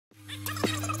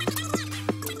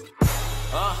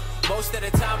Most of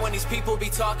the time when these people be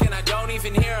talking, I don't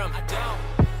even hear them. I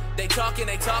don't. They talk and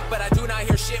they talk, but I do not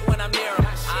hear shit when I'm near them.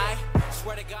 I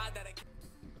swear to God that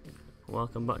I...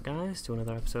 Welcome back, guys, to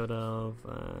another episode of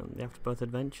the Afterbirth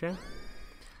adventure.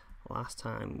 Last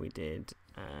time we did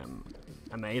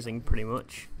amazing, pretty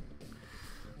much.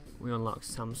 We unlocked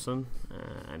Samson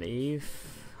and Eve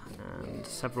and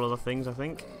several other things, I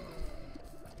think.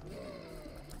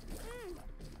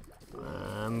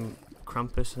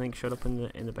 Krampus, I think, showed up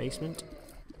in the basement.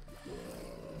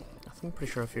 I'm pretty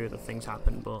sure a few other things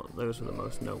happened, but those were the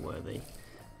most noteworthy.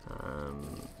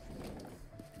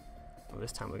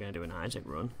 This time we're going to do an Isaac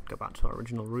run, go back to our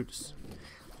original roots,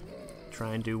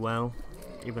 try and do well,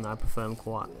 even though I performed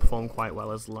quite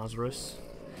well as Lazarus,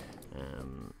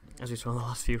 as we saw in the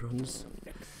last few runs.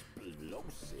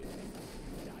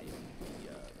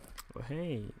 Oh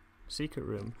hey, secret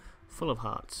room, full of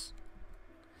hearts.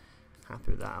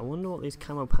 Happy with that. I wonder what these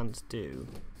camo pants do.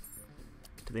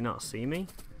 Do they not see me?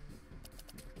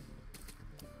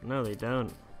 No, they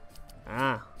don't.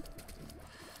 Ah.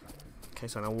 Okay,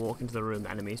 so when I walk into the room,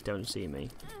 the enemies don't see me.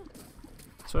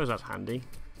 I suppose that's handy.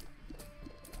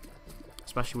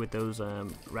 Especially with those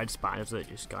red spiders that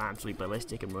just go absolutely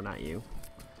ballistic and run at you.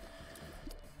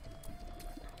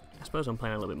 I suppose I'm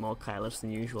playing a little bit more careless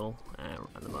than usual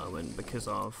at the moment because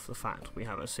of the fact we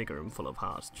have a secret room full of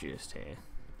hearts just here.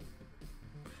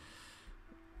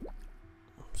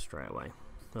 Straight away.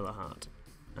 Another heart.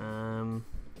 I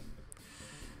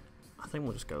think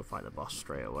we'll just go fight the boss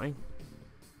straight away.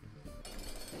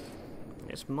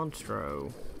 It's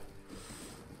Monstro.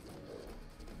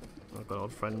 Our good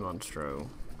old friend Monstro.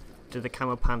 Did the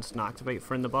camo pants not activate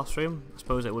for in the boss room? I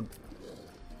suppose it would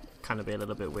kind of be a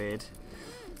little bit weird.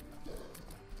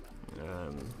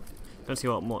 Don't see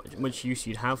what much use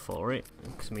you'd have for it,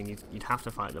 because I mean you'd have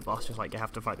to fight the boss just like you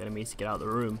have to fight the enemies to get out of the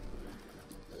room.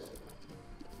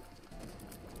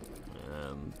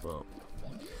 But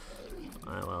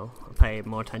well, I'll pay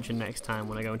more attention next time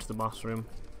when I go into the boss room.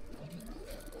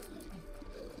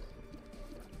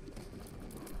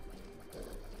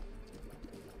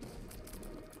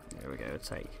 There we go,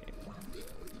 take it.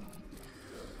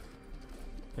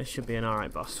 This should be an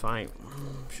alright boss fight.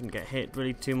 Shouldn't get hit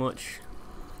really too much.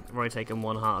 I've already taken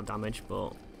 1 heart of damage,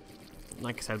 but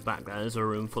like I said back there, there's a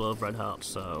room full of red hearts,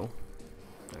 so...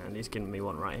 And he's giving me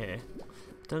one right here.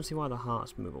 Don't see why the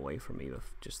hearts move away from me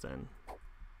just then.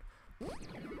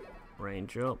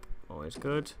 Range up, always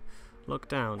good. Look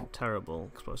down, terrible.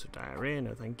 Explosive diarrhea,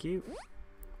 no thank you.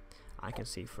 I can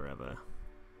see forever.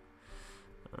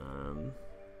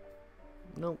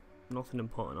 Nope, nothing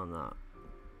important on that.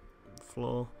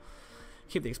 Floor.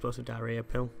 Keep the explosive diarrhea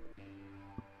pill.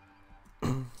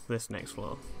 This next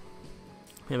floor.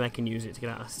 Maybe I can use it to get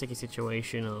out of a sticky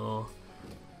situation or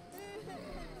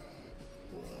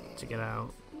to get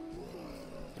out.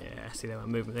 Yeah, see they weren't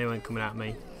moving, they weren't coming at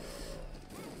me.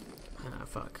 Ah,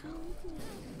 fuck.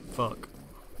 Fuck.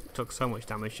 Took so much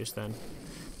damage just then.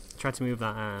 Tried to move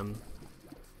that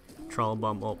troll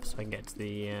bomb up so I can get to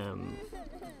the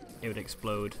it would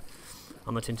explode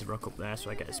on the tinted rock up there so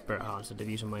I get a spirit heart instead of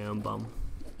using my own bomb.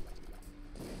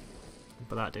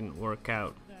 But that didn't work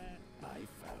out. I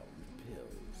found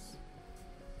pills.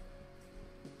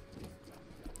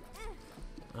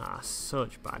 Ah,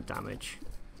 such bad damage.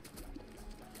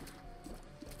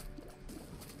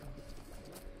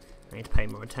 I need to pay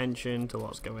more attention to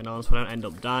what's going on so I don't end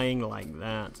up dying like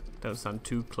that. Don't stand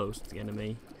too close to the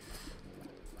enemy.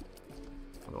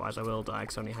 Otherwise I will die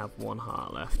because I only have 1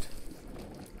 heart left.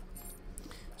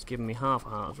 It's giving me half a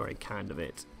heart, very kind of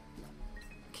it.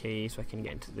 Key so I can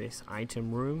get into this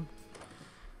item room.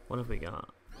 What have we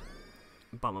got?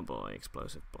 Bomber Boy,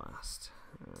 Explosive Blast.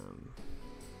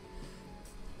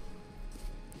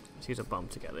 Let's use a bomb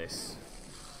to get this.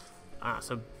 Ah, it's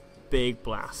a big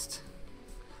blast.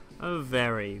 A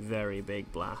very, very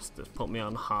big blast that's put me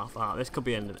on half a heart. This could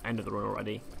be end of the run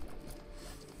already.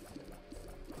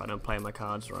 If I don't play my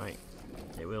cards right,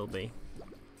 it will be.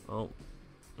 Oh,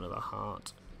 another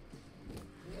heart.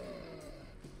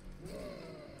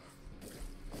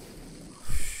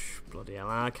 Bloody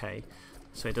hell, okay.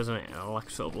 So it doesn't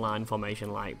like sort of line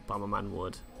formation like Bomberman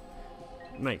would.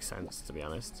 Makes sense, to be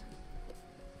honest.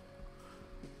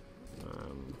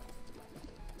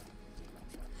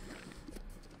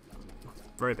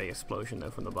 Very big explosion though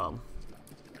from the bomb.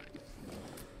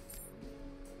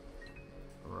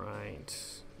 Right.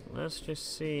 Let's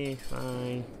just see if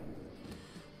I...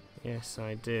 Yes,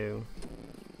 I do.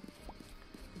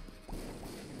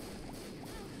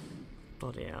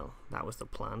 Bloody hell, that was the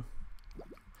plan.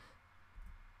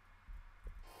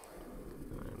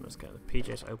 Let's go to the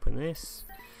PJs, open this.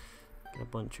 Get a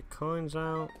bunch of coins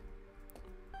out.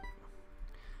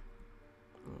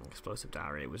 Explosive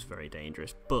diarrhea was very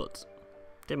dangerous, but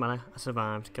didn't matter. I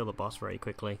survived, killed the boss very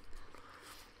quickly.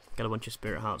 Got a bunch of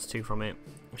spirit hearts too from it,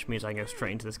 which means I can go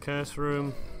straight into this curse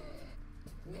room.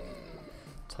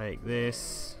 Take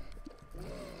this.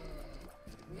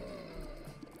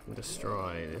 And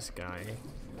destroy this guy.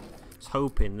 I was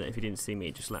hoping that if he didn't see me,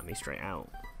 he'd just let me straight out.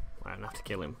 I don't have to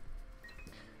kill him.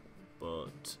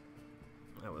 But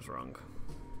I was wrong.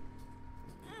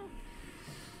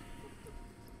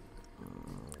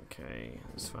 Okay,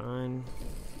 that's fine.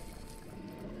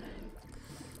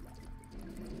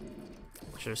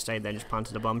 I should have stayed there and just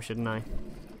planted a bomb, shouldn't I?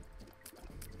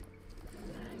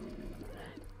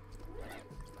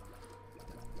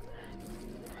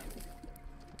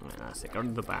 Right, that's it, got rid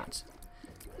of the bat.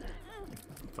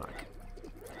 Fuck.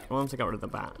 Once I got rid of the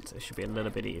bat, it should be a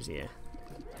little bit easier.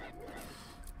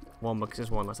 One because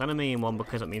there's one less enemy, and one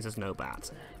because it means there's no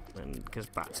bat. And because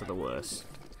bats are the worst.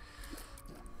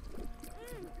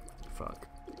 Fuck.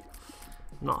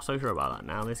 Not so sure about that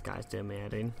now, this guy's doing me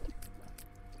head in.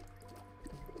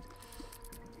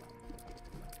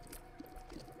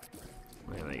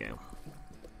 There we go.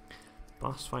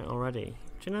 Boss fight already.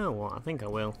 Do you know what? I think I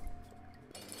will.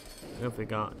 Who have we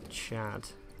got? Chad.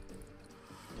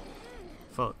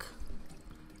 Fuck.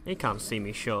 He can't see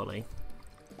me, surely.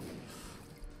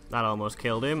 That almost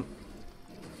killed him.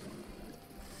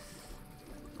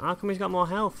 How come he's got more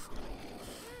health?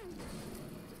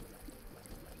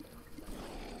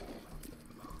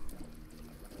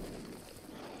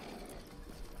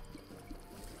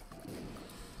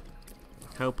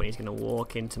 Hoping he's gonna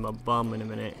walk into my bomb in a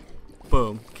minute.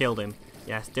 Boom, killed him.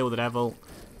 Yes, deal with the devil.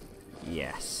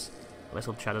 Yes.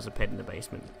 Little Chad has appeared in the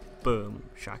basement. Boom,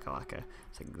 shakalaka.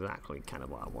 That's exactly kind of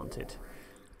what I wanted.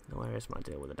 Now where is my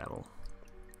deal with the devil?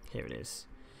 Here it is.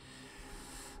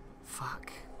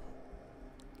 Fuck.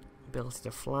 Ability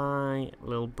to fly,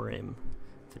 little brim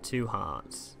for 2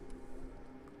 hearts.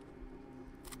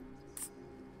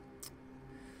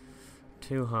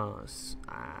 2 hearts.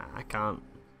 I can't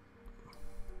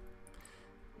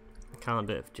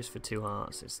do it just for 2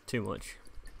 hearts. It's too much.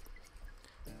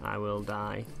 I will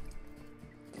die.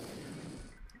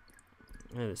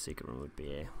 Oh, the secret room would be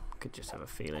here. Could just have a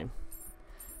feeling.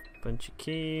 Bunch of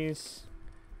keys.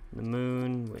 The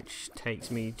moon, which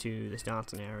takes me to the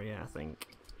starting area, I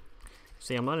think.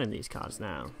 See, I'm learning these cards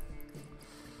now.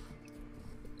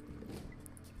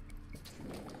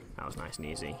 That was nice and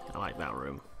easy. I like that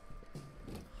room.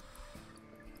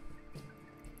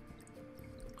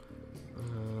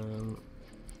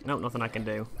 Nope, nothing I can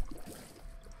do.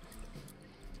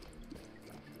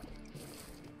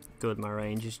 Good, my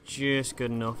range is just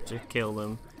good enough to kill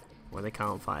them where they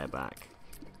can't fire back.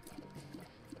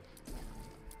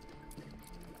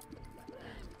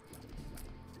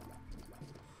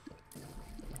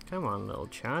 Come on, little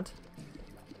Chad.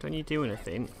 Don't you do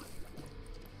anything?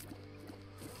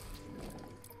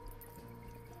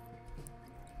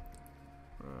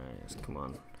 Right, come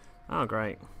on. Oh,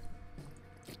 great.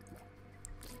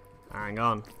 Hang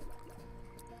on.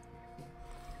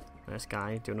 This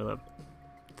guy, do another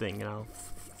thing and I'll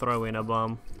throw in a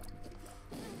bomb.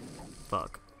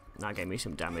 Fuck. That gave me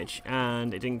some damage.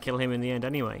 And it didn't kill him in the end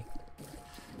anyway.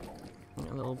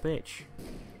 A little bitch.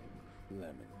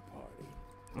 Lemon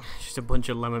party. Just a bunch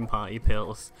of lemon party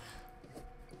pills.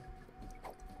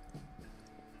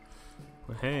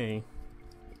 Well, hey.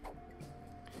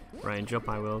 Range up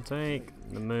I will take.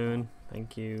 The moon.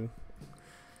 Thank you.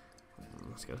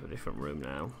 Let's go to a different room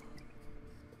now.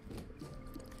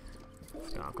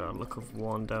 I've got a look of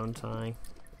 1, don't I?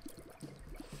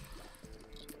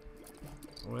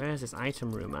 Where's this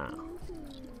item room at?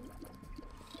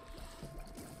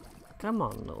 Come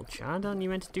on, little Chad, aren't you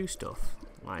meant to do stuff?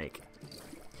 Like,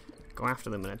 go after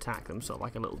them and attack them, sort of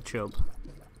like a little chub.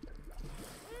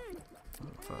 Oh,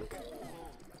 fuck.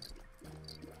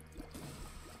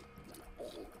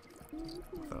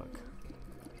 Fuck.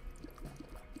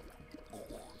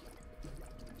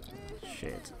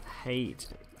 Shit. Hate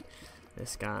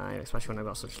this guy, especially when I've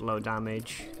got such low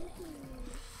damage.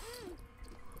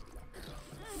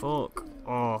 Fuck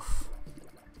off.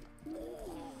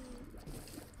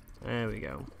 There we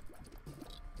go.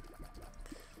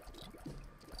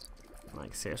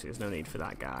 Like, seriously, there's no need for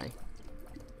that guy.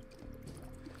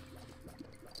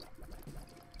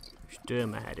 Just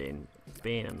doing my head in,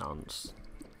 being a nonce.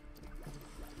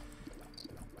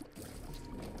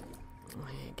 Oh,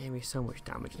 it gave me so much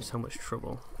damage and so much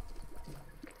trouble.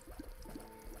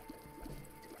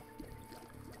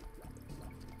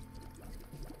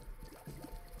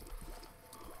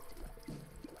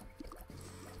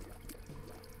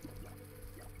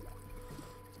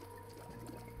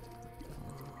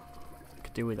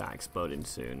 could do with that exploding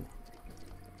soon.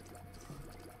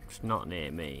 It's not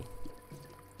near me.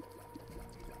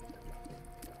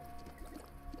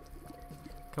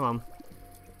 Come on.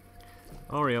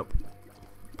 Hurry up.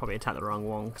 Probably attacked the wrong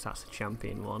one because that's the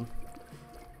champion one.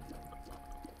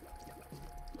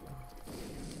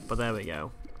 But there we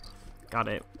go. Got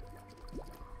it.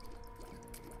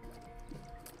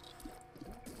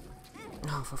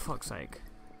 Oh, for fuck's sake.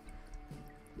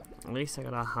 At least I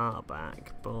got a heart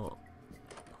back, but...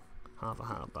 half a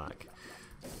heart back.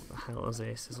 What the hell is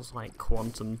this? This looks like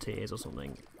quantum tears or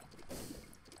something.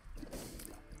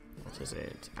 What is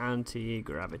it?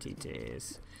 Anti-gravity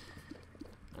tears.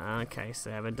 Okay,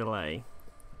 so I have a delay.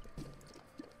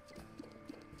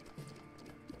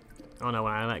 Oh no,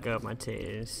 when I let go of my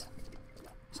tears.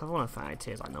 So if I want to fight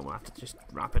tears like normal, I have to just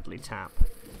rapidly tap.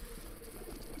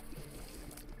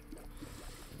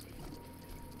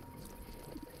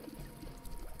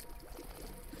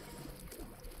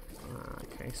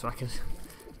 Okay, so I can...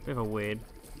 bit of a weird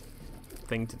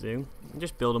thing to do. You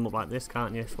just build them up like this,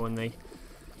 can't you, for when they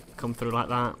come through like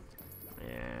that.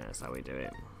 Yeah, that's how we do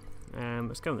it.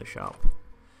 Let's go in the shop.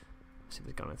 See if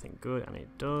it's got anything good, and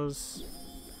it does.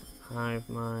 Hive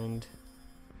mind.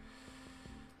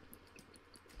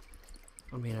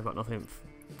 I mean, I've got nothing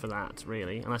for that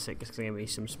really, unless it's going to be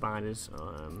some spiders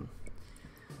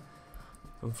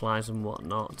and flies and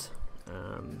whatnot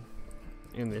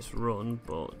in this run.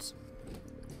 But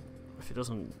if it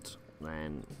doesn't,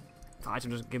 then if the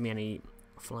item doesn't give me any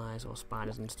flies or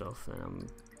spiders and stuff, then I'm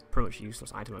pretty much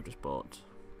useless item I've just bought.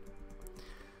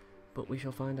 But we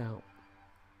shall find out.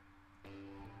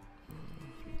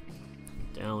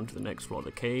 Down to the next floor,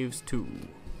 the caves 2.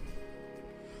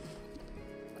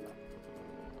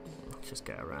 Let's just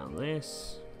get around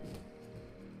this.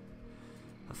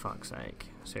 For fuck's sake.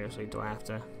 Seriously, do I have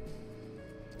to?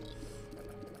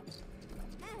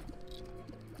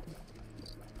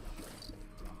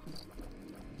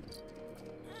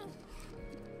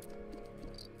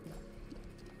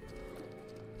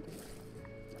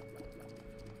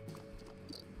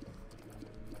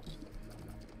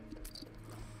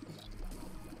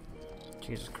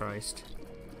 Jesus Christ.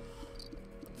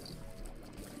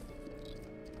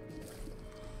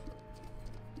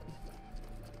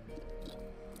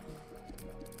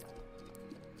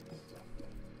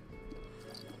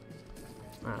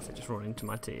 Ah, so just run into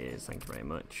my tears, thank you very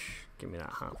much. Give me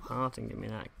that half heart and give me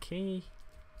that key.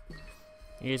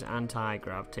 Here's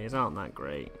anti-grav tears, aren't that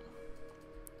great?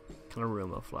 Kind of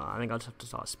ruin my fly. I think I'll just have to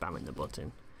start spamming the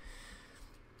button.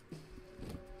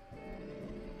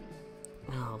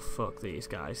 Oh, fuck these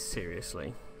guys,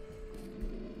 seriously.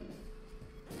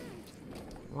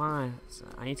 Why?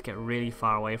 I need to get really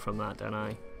far away from that, don't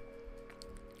I?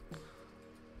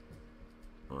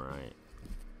 Right.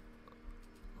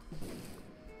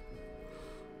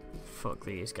 Fuck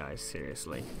these guys,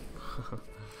 seriously.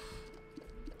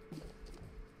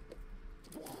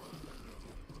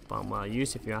 Bomb well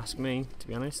used, if you ask me, to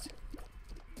be honest.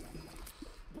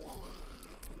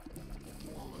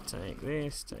 Take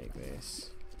this, take this.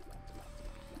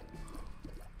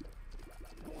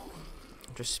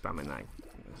 I'm just spamming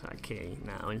that key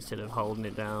now instead of holding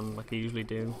it down like I usually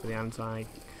do for the anti.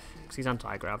 Because these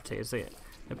anti-grav tears, they're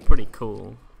pretty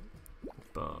cool,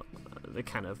 but they're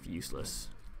kind of useless.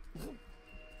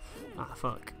 Ah,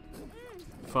 fuck.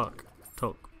 Fuck.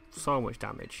 Took so much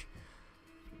damage.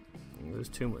 There's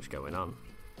too much going on.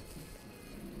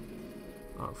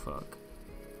 Oh, fuck.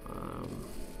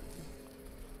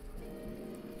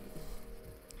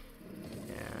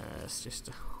 Yeah, it's just...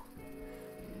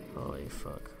 holy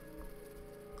fuck.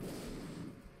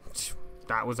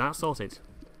 That was that sorted.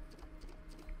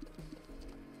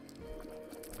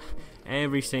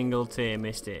 Every single tier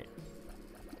missed it.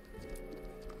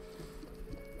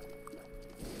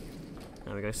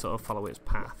 There we go, sort of follow its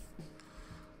path.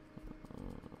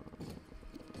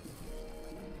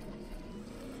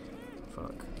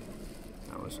 Fuck.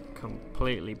 That was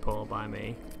completely poor by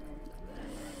me.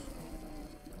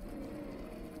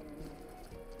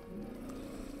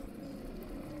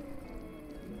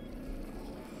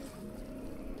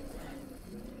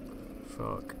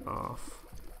 Fuck off,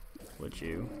 would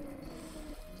you?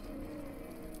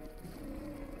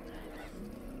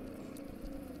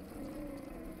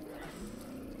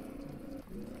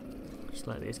 Just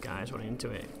let these guys run into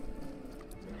it.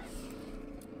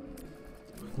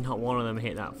 Not one of them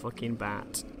hit that fucking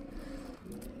bat.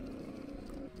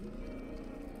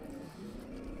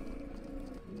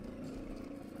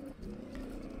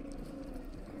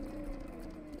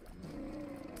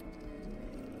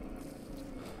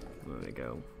 There we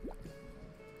go.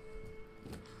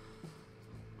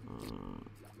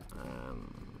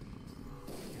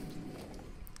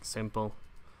 simple.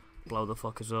 Blow the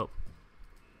fuckers up.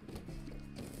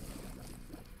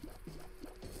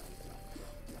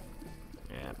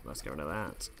 Yeah, let's get rid of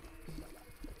that.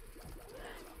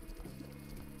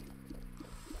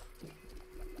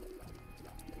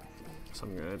 So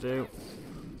I'm gonna do,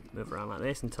 move around like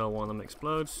this until one of them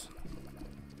explodes.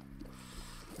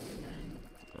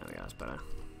 There we go, that's better.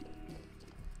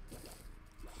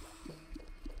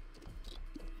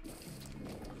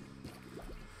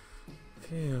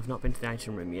 Phew, I've not been to the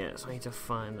item room yet, so I need to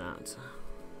find that.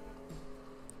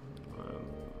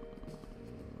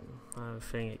 I have a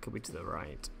feeling it could be to the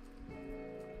right.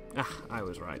 Ah, I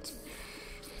was right.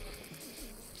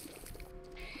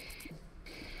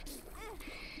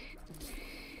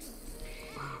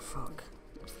 Oh, fuck.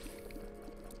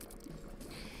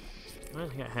 I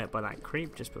got hit by that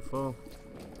creep just before.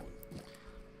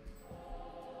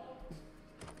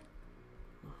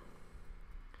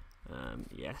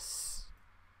 Yes.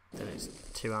 Then it's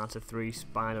 2 out of 3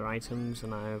 spider items,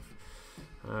 and I have.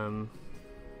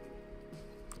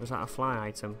 Was that a fly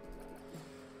item?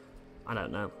 I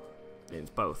don't know. It's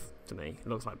both to me. It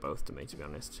looks like both to me, to be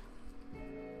honest.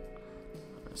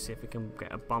 Let's see if we can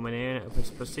get a bomb in here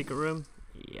at a secret room.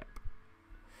 Yep.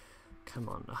 Come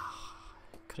on. Oh,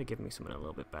 could have given me something a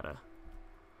little bit better.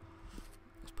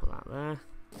 Let's put that there.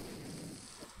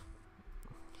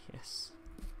 Yes.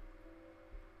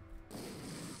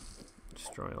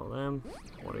 Destroy all them.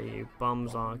 What are you?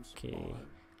 Bombs are key.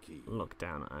 Look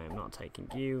down. I am not taking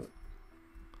you.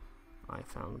 I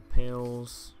found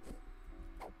pills.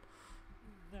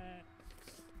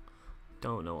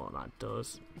 Don't know what that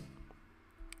does.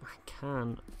 I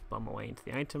can bomb my way into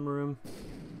the item room.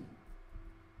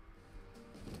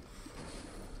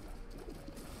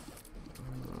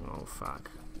 Oh fuck.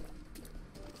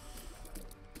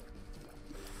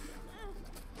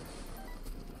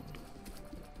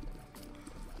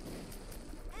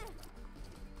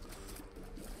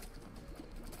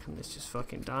 Can this just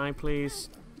fucking die, please?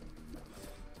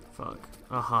 Fuck.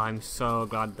 Oh, I'm so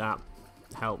glad that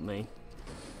helped me.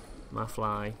 My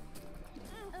fly.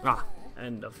 Ah,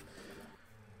 end of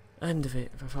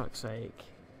it, for fuck's sake.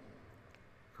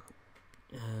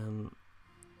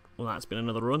 Well, that's been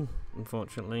another run,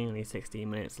 unfortunately, only 16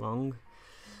 minutes long.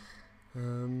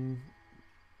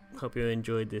 Hope you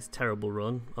enjoyed this terrible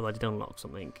run, although I did unlock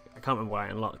something. I can't remember what I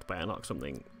unlocked, but I unlocked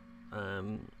something. If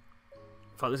you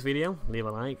like this video, leave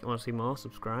a like. I want to see more,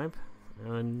 subscribe,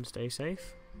 and stay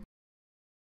safe.